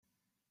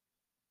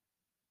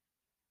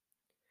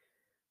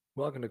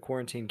Welcome to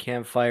Quarantine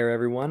Campfire,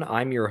 everyone.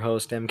 I'm your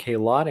host, MK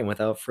Lott, and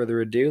without further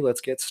ado, let's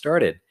get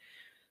started.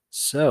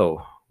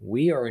 So,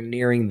 we are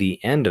nearing the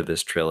end of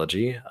this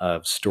trilogy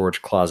of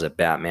Storage Closet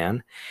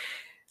Batman,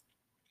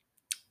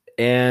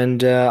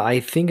 and I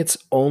think it's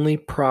only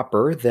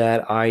proper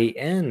that I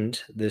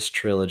end this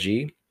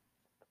trilogy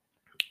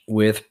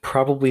with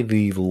probably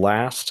the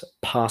last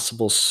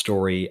possible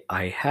story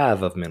I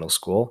have of middle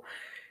school,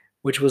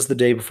 which was the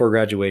day before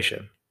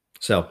graduation.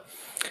 So,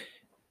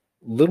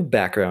 little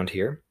background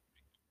here.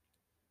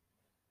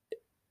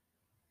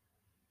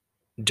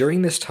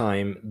 During this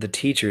time, the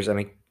teachers, and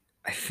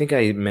I think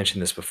I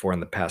mentioned this before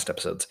in the past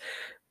episodes,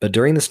 but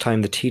during this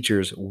time, the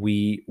teachers,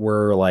 we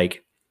were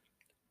like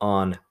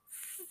on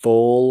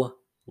full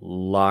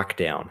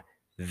lockdown.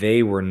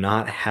 They were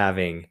not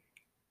having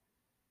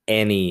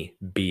any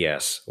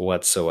BS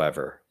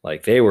whatsoever.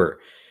 Like they were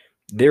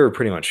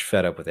pretty much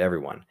fed up with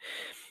everyone.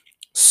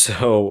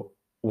 So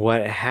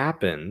what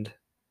happened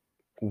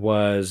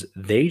was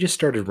they just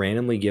started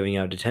randomly giving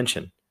out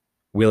detention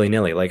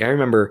willy-nilly. Like I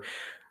remember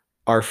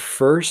our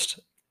first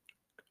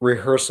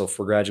rehearsal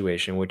for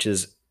graduation, which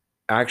is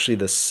actually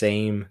the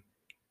same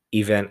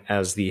event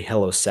as the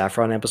Hello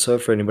Saffron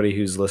episode for anybody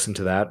who's listened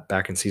to that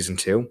back in season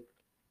two.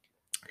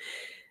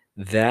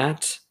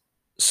 That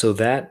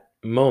that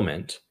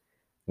moment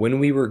when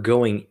we were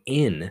going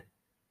in,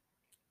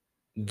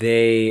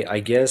 they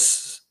I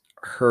guess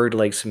heard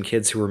like some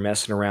kids who were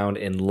messing around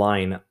in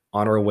line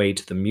on our way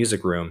to the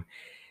music room,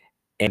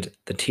 and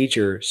the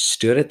teacher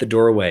stood at the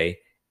doorway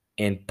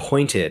and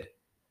pointed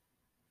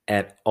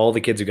at all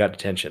the kids who got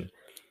detention.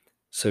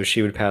 So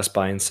she would pass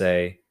by and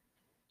say,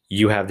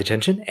 you have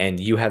detention and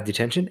you have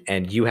detention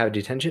and you have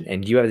detention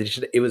and you have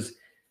detention. It was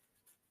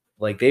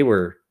like it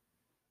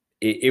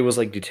was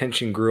like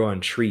detention grew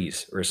on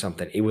trees or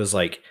something. It was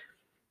like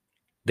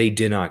they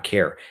did not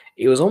care.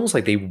 It was almost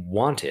like they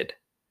wanted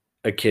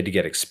a kid to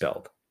get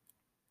expelled.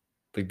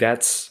 Like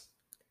that's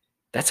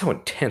how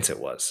intense it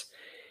was.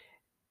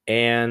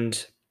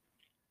 And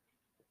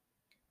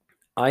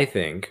I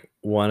think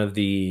one of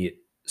the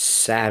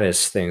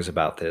saddest things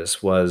about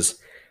this was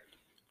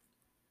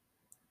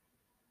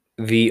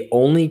the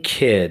only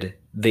kid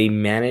they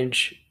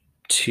managed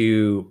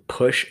to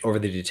push over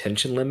the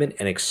detention limit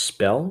and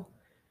expel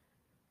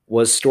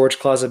was Storage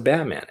Closet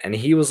Batman. And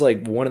he was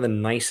like one of the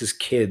nicest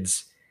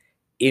kids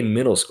in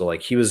middle school.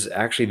 Like he was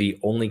actually the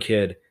only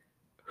kid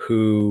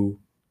who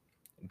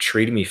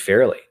treated me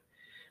fairly.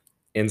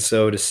 And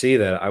so to see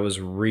that, I was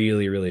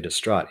really, really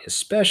distraught,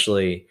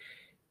 especially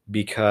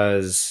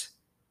because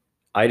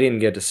I didn't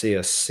get to see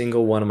a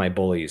single one of my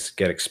bullies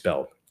get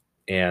expelled.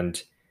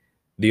 And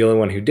the only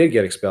one who did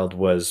get expelled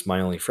was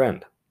my only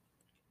friend.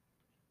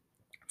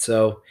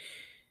 So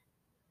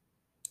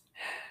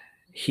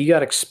he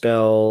got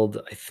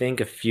expelled, I think,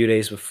 a few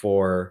days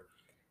before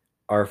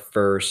our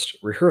first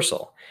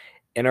rehearsal.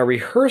 And our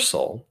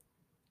rehearsal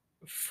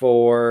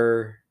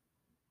for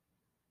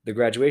the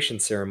graduation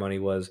ceremony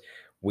was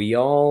we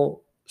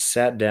all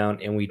sat down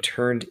and we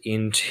turned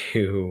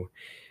into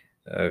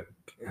uh,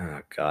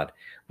 oh God,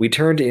 we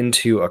turned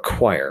into a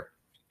choir,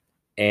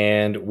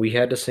 and we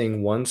had to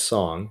sing one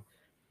song.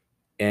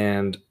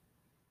 And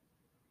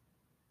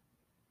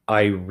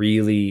I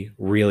really,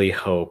 really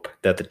hope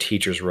that the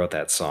teachers wrote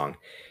that song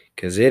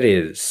because it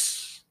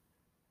is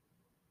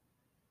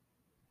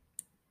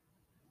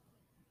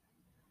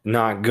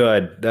not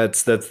good.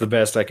 That's the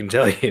best I can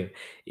tell you.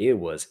 It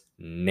was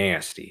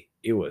nasty.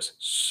 It was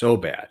so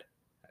bad.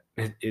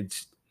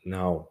 It's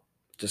no,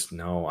 just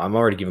no. I'm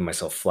already giving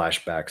myself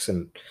flashbacks,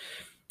 and I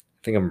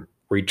think I'm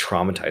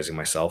re-traumatizing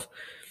myself.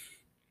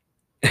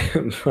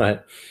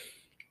 But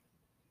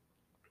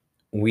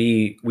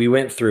we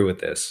went through with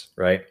this,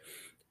 right?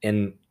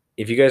 And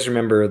if you guys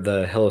remember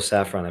the Hello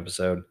Saffron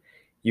episode,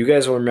 you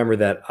guys will remember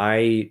that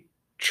I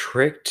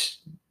tricked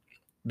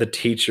the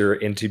teacher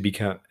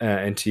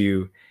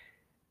into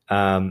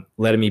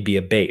letting me be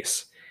a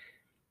base.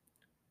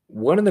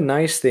 One of the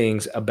nice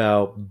things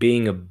about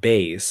being a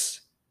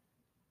base,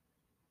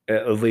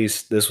 at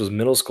least this was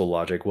middle school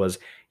logic, was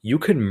you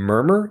could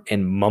murmur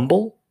and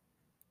mumble,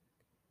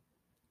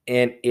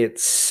 and it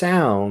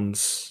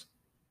sounds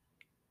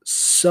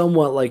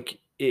somewhat like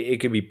it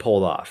could be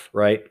pulled off,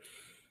 right?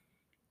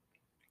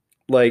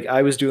 Like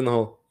I was doing the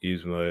whole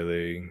 "he's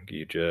smiling,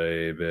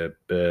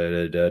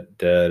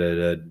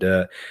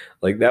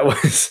 like that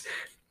was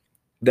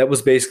that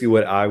was basically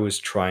what I was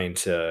trying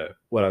to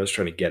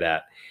get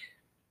at,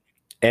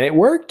 and it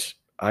worked.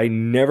 I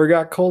never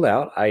got called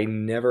out. I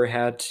never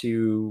had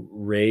to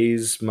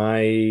raise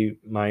my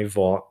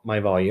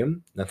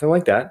volume, nothing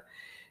like that,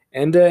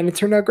 and it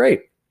turned out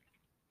great.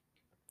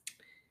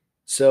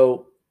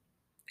 So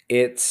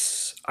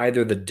it's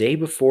either the day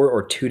before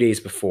or 2 days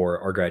before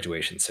our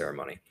graduation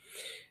ceremony,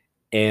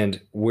 and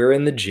we're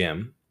in the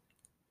gym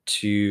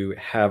to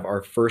have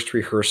our first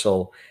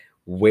rehearsal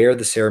where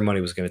the ceremony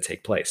was going to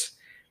take place.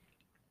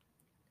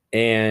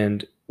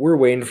 And we're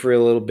waiting for a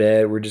little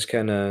bit. We're just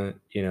kind of,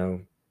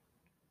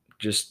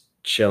 just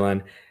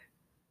chilling.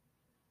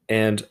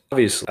 And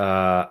obviously,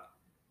 I'm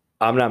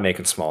not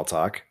making small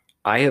talk.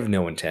 I have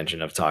no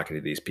intention of talking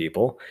to these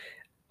people.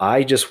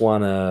 I just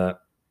want to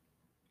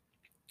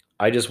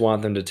I just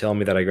want them to tell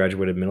me that I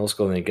graduated middle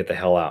school and then get the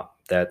hell out.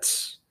 That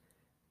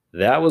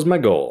was my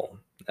goal.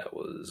 That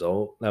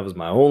was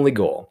my only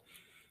goal.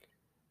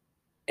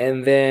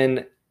 And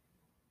then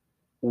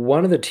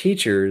one of the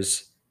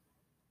teachers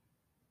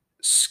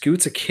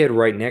scoots a kid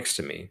right next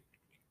to me.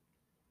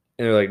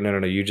 And they're like, "No, no,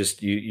 no,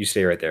 you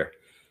stay right there."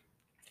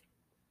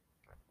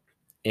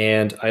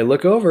 And I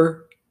look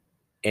over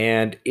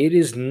and it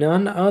is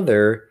none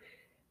other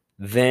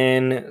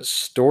than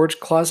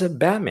Storage Closet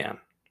Batman.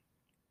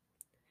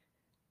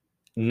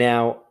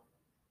 Now,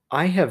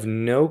 I have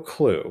no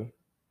clue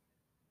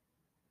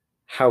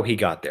how he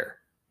got there.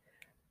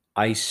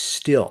 I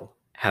still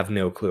have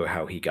no clue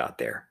how he got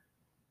there.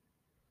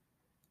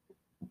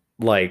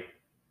 Like,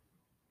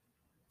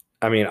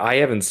 I mean, I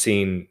haven't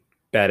seen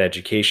Bad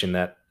Education,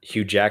 that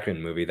Hugh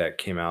Jackman movie that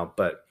came out,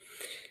 but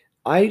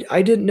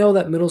I didn't know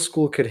that middle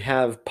school could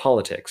have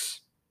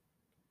politics.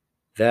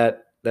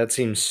 That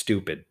seems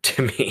stupid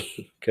to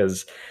me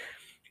because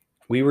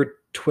we were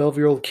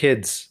 12-year-old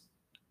kids.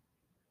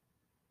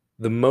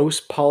 The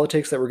most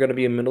politics that were going to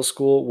be in middle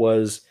school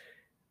was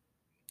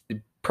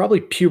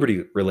probably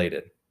puberty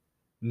related,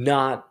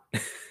 not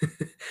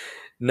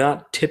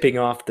not tipping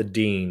off the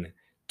dean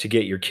to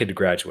get your kid to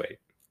graduate.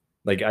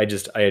 Like I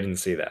didn't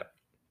see that.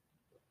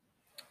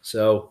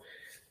 So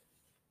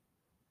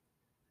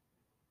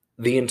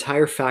the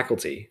entire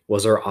faculty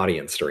was our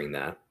audience during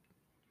that.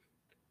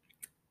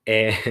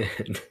 And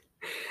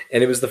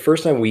and it was the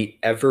first time we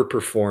ever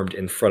performed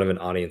in front of an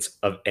audience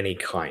of any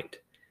kind.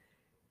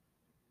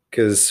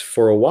 Cuz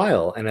for a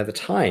while and at the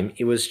time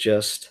it was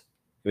just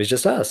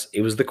us.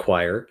 It was the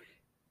choir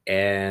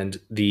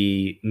and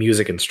the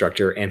music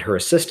instructor and her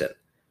assistant,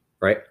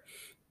 right?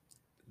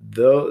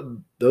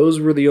 Those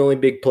were the only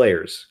big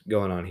players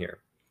going on here.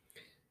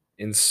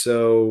 And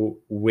so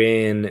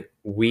when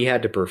we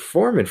had to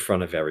perform in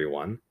front of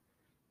everyone,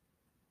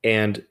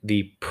 and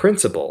the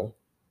principal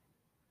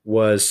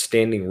was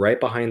standing right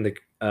behind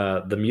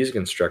the music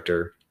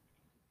instructor,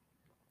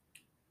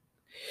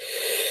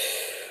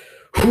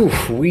 whew,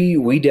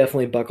 we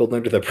definitely buckled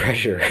under the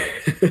pressure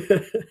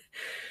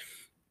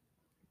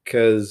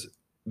because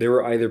there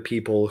were either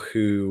people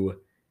who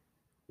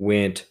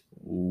went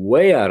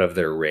way out of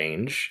their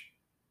range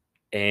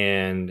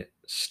and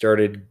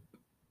started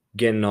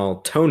getting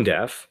all tone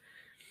deaf.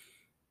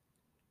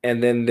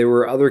 And then there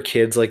were other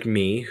kids like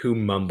me who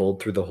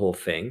mumbled through the whole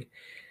thing.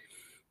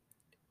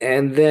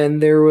 And then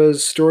there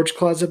was Storage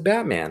Closet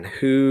Batman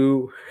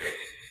who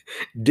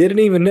didn't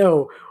even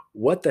know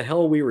what the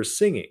hell we were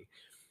singing.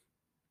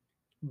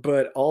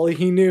 But all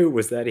he knew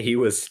was that he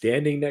was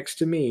standing next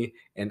to me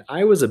and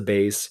I was a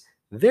bass.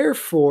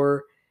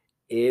 Therefore,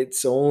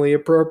 it's only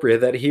appropriate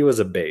that he was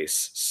a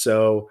bass.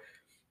 So,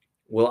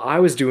 well, I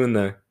was doing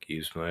the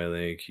keep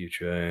smiling, keep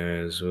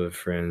trying, that's what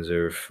friends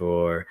are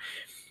for.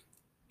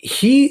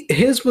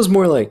 His was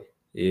more like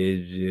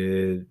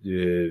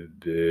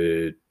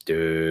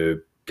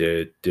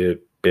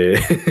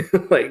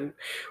like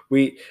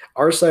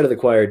our side of the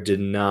choir did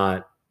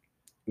not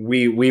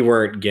we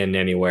weren't getting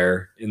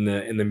anywhere in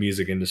the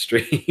music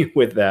industry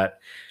with that.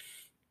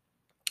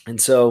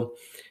 And so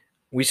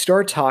we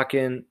start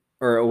talking,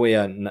 or oh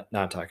yeah,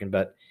 not talking,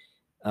 but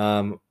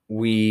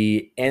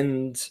we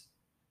end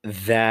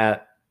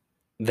that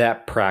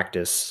that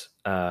practice,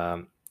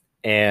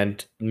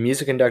 and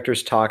music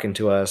conductors talking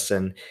to us,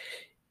 and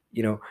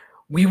you know,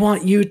 we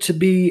want you to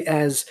be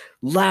as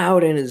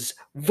loud and as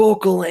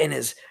vocal and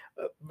as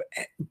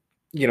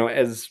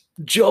as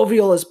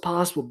jovial as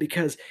possible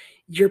because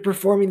you're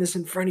performing this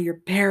in front of your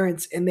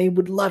parents and they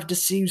would love to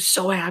see you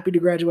so happy to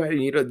graduate.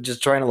 And,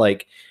 just trying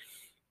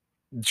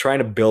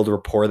to build a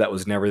rapport that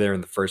was never there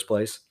in the first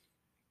place.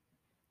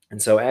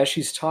 And so as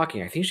she's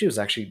talking, I think she was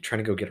actually trying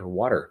to go get her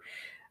water.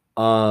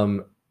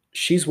 Um,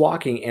 she's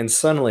walking and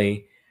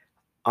suddenly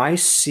I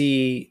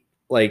see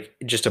like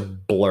just a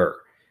blur.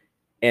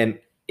 And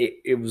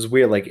it was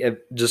weird. Like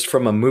just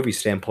from a movie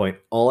standpoint,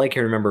 all I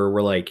can remember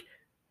were like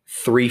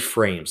 3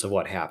 frames of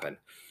what happened.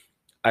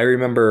 I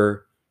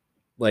remember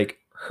like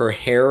her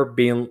hair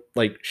being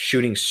like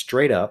shooting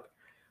straight up,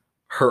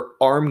 her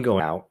arm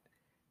going out,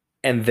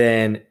 and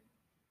then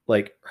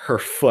like her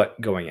foot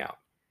going out.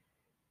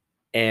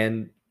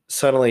 And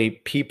suddenly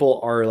people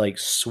are like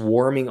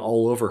swarming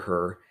all over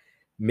her,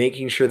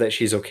 making sure that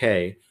she's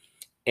okay.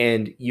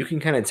 And you can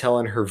kind of tell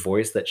in her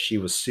voice that she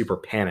was super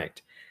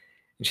panicked.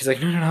 And she's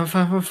like, "No, no, no,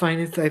 I'm fine.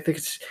 I think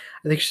it's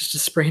just a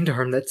sprained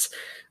arm. That's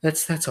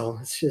all.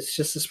 It's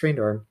just a sprained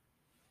arm."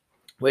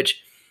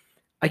 Which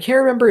I can't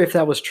remember if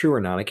that was true or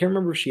not. I can't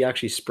remember if she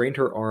actually sprained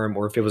her arm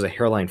or if it was a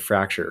hairline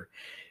fracture.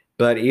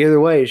 But either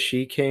way,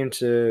 she came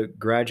to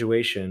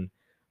graduation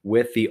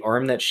with the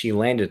arm that she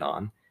landed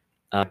on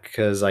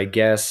because I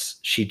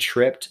guess she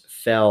tripped,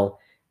 fell,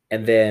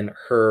 and then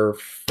her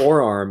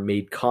forearm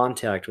made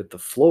contact with the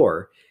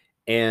floor.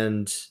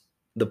 And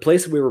the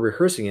place that we were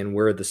rehearsing in,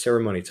 where the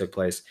ceremony took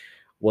place,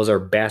 was our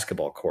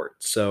basketball court.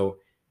 So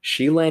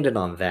she landed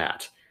on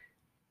that.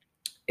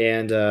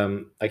 And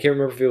I can't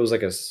remember if it was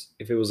like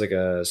if it was like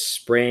a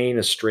sprain,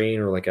 a strain,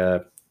 or like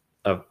a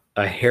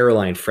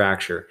hairline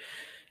fracture,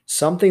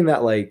 something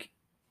that like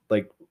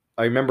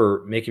I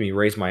remember making me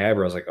raise my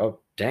eyebrows, like, oh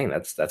dang,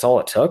 that's all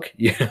it took,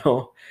 you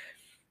know.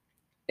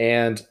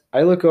 And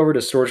I look over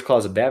to Storage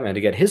Closet Batman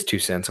to get his 2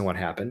 cents on what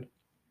happened.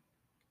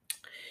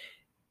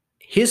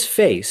 His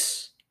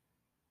face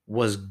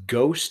was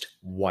ghost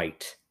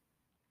white.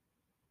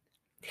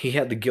 He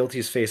had the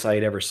guiltiest face I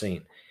had ever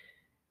seen.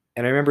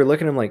 And I remember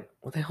looking at him like,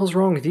 what the hell's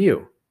wrong with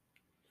you?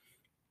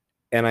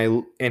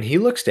 And he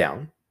looks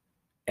down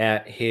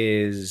at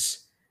his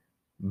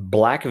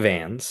black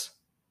Vans,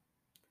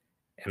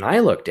 and I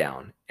look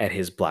down at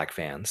his black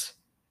Vans,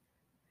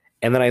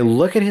 and then I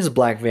look at his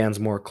black Vans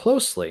more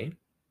closely,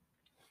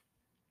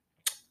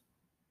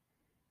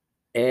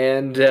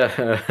 and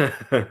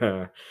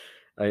I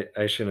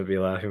shouldn't be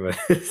laughing, but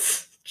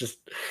it's just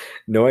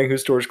knowing who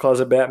Storage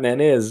Closet Batman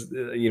is,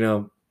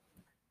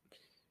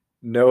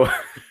 no,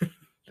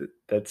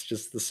 that's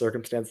just the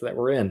circumstance that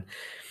we're in.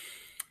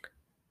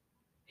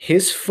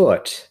 His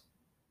foot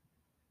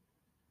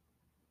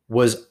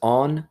was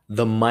on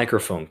the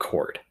microphone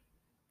cord.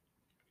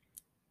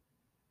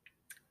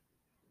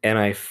 And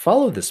I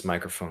followed this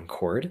microphone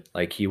cord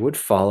like you would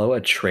follow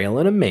a trail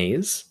in a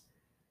maze.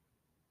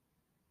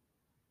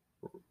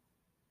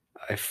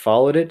 I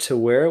followed it to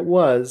where it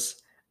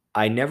was.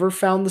 I never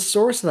found the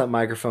source of that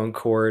microphone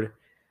cord,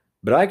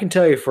 but I can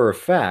tell you for a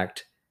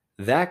fact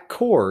that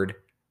cord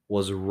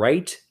was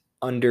right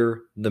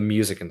under the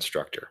music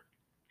instructor.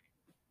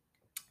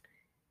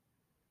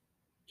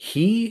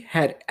 He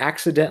had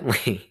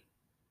accidentally,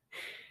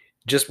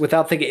 just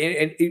without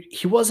thinking,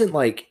 he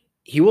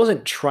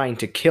wasn't trying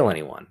to kill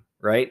anyone,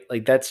 right?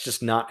 Like, that's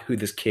just not who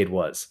this kid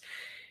was.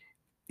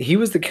 He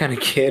was the kind of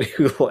kid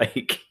who,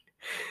 like,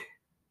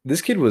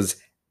 this kid was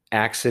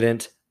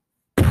accident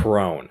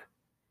prone.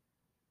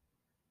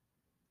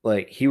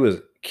 Like, he was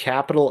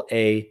capital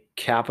A,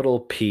 capital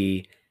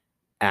P,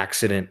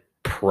 accident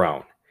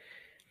prone.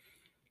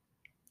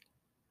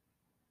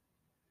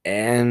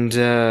 And,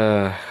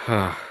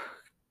 oh,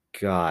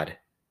 God.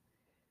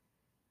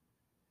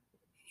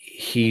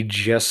 He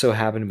just so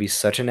happened to be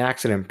such an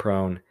accident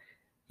prone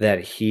that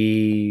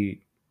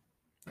he,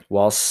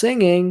 while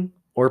singing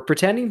or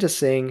pretending to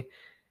sing,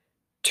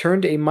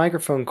 turned a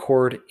microphone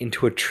cord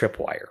into a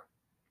tripwire.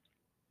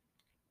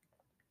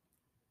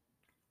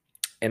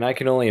 And I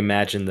can only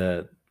imagine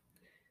the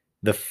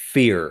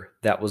fear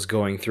that was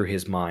going through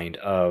his mind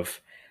of,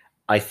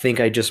 I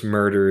think I just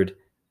murdered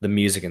the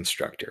music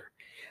instructor.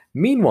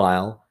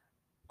 Meanwhile,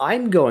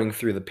 I'm going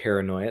through the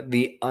paranoia,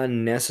 the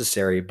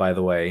unnecessary, by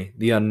the way,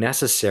 the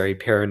unnecessary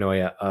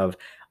paranoia of,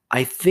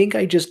 I think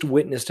I just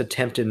witnessed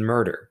attempted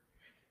murder.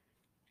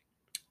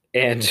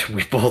 And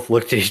we both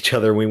looked at each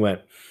other and we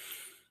went,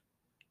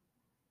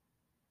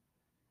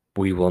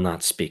 we will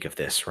not speak of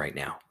this right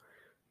now.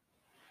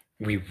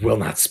 We will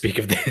not speak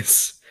of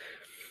this.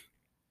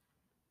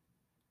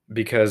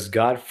 Because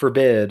God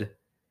forbid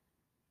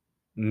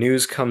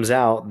news comes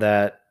out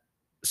that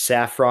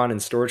Saffron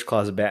and Storage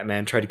Closet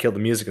Batman tried to kill the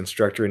music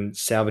instructor and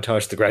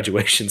sabotage the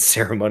graduation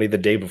ceremony the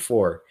day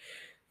before.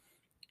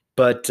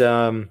 But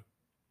as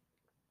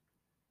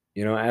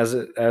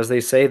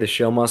they say, the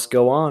show must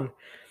go on.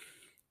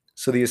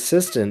 So the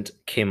assistant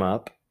came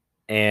up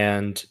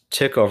and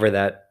took over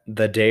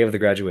the day of the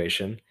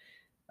graduation.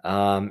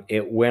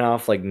 It went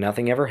off like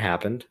nothing ever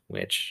happened,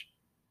 which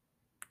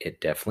it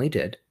definitely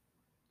did.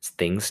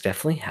 Things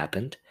definitely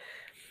happened.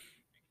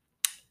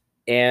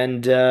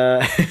 And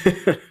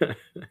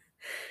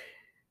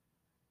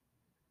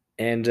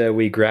and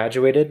we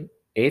graduated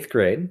 8th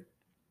grade.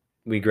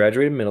 We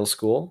graduated middle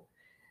school.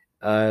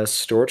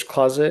 Storage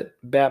Closet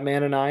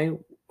Batman and I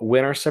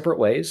went our separate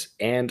ways,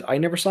 and I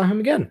never saw him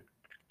again.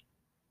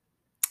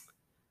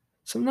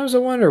 Sometimes I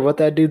wonder what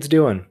that dude's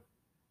doing.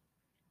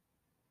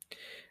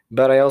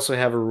 But I also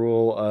have a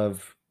rule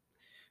of,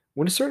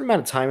 when a certain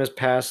amount of time has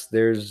passed,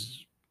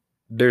 there's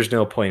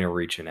no point in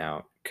reaching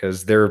out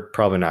because they're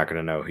probably not going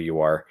to know who you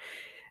are.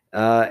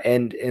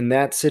 And in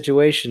that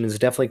situation has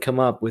definitely come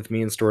up with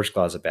me and Storage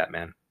Closet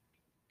Batman.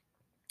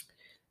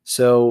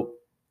 So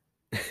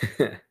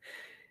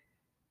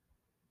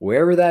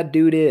wherever that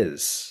dude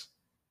is,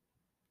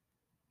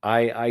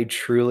 I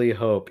truly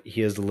hope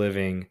he is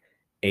living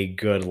a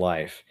good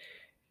life,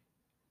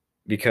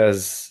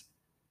 because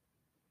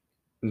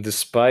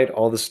despite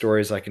all the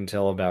stories I can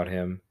tell about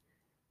him,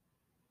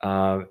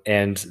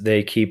 and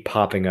they keep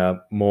popping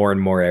up more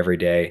and more every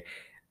day,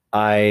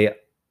 I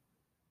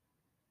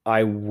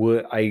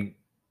I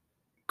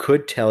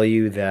could tell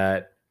you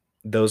that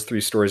those 3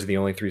 stories are the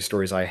only 3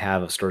 stories I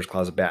have of Storage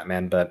Closet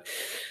Batman, but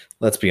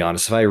let's be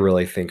honest, if I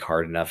really think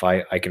hard enough,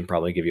 I can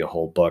probably give you a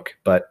whole book.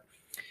 But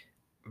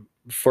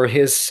for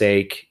his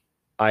sake,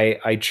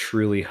 I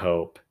truly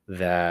hope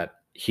that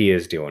he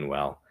is doing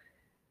well.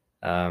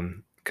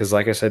 Because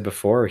like I said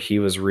before, he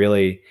was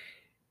really,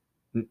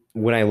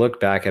 when I look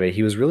back at it,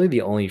 he was really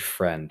the only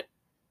friend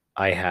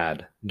I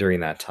had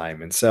during that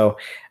time. And so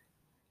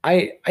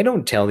I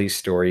don't tell these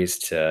stories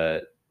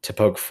to to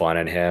poke fun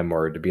at him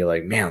or to be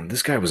like, man,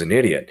 this guy was an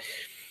idiot.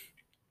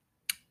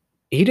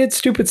 He did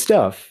stupid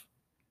stuff.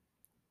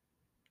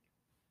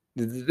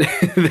 There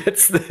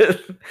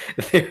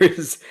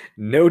is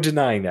no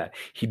denying that.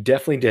 He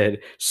definitely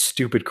did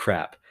stupid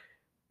crap.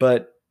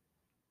 But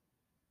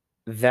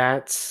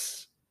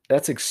that's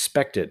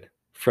expected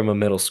from a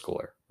middle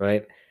schooler,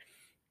 right?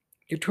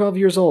 You're 12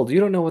 years old. You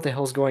don't know what the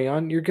hell's going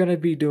on. You're going to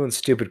be doing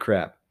stupid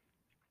crap.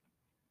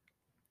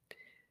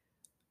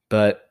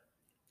 But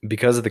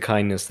because of the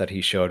kindness that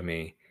he showed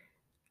me,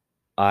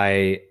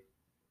 I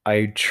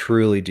I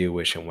truly do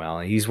wish him well.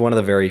 He's one of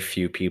the very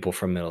few people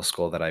from middle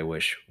school that I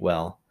wish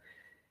well.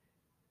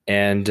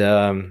 And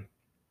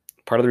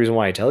part of the reason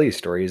why I tell these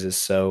stories is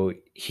so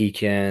he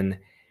can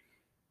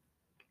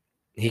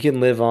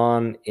live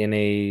on in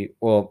a,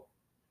 well,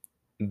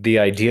 the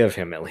idea of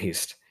him at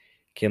least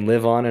can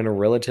live on in a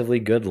relatively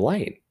good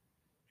light,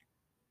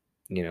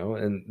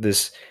 and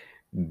this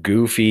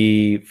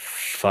goofy,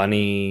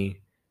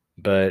 funny,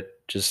 but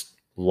just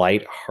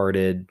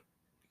light-hearted,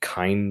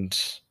 kind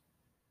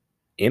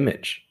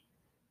image.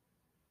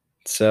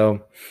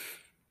 So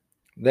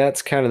that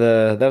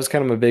was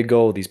kind of my big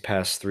goal these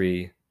past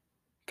three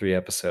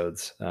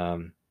episodes.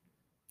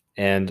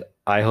 And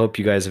I hope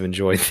you guys have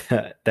enjoyed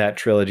that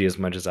trilogy as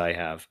much as I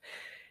have.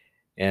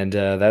 And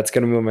that's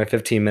going to be my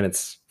 15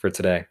 minutes for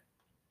today.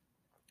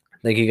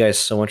 Thank you guys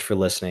so much for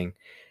listening.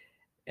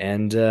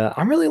 And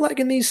I'm really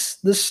liking this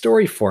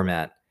story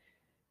format.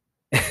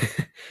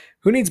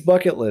 Who needs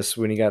bucket lists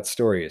when you got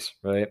stories,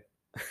 right?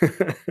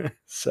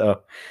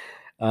 So,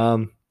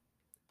 um,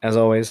 as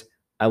always,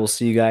 I will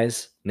see you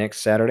guys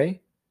next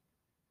Saturday.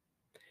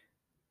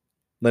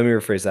 Let me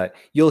rephrase that.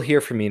 You'll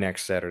hear from me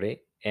next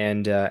Saturday.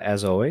 And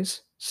as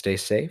always, stay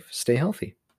safe, stay healthy.